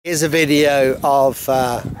Here's a video of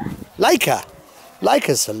Layka. Layka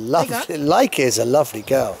is a lovely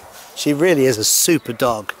girl. She really is a super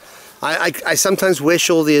dog. I sometimes wish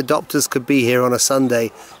all the adopters could be here on a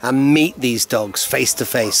Sunday and meet these dogs face to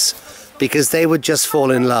face, because they would just fall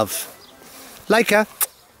in love. Layka,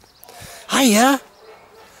 hiya.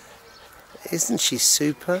 Isn't she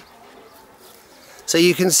super? So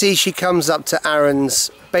you can see she comes up to Aaron's,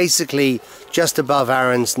 basically just above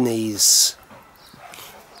Aaron's knees.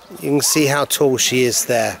 You can see how tall she is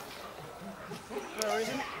there.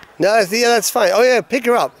 No, yeah, that's fine. Oh yeah, pick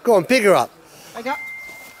her up. Go on, pick her up.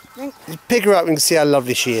 Pick her up and see how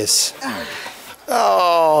lovely she is.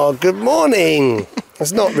 Oh, good morning.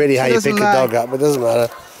 That's not really how you pick a dog up, but it doesn't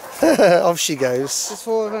matter. Off she goes. She's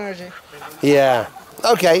full of energy. Yeah.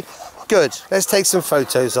 Okay, good. Let's take some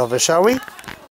photos of her, shall we?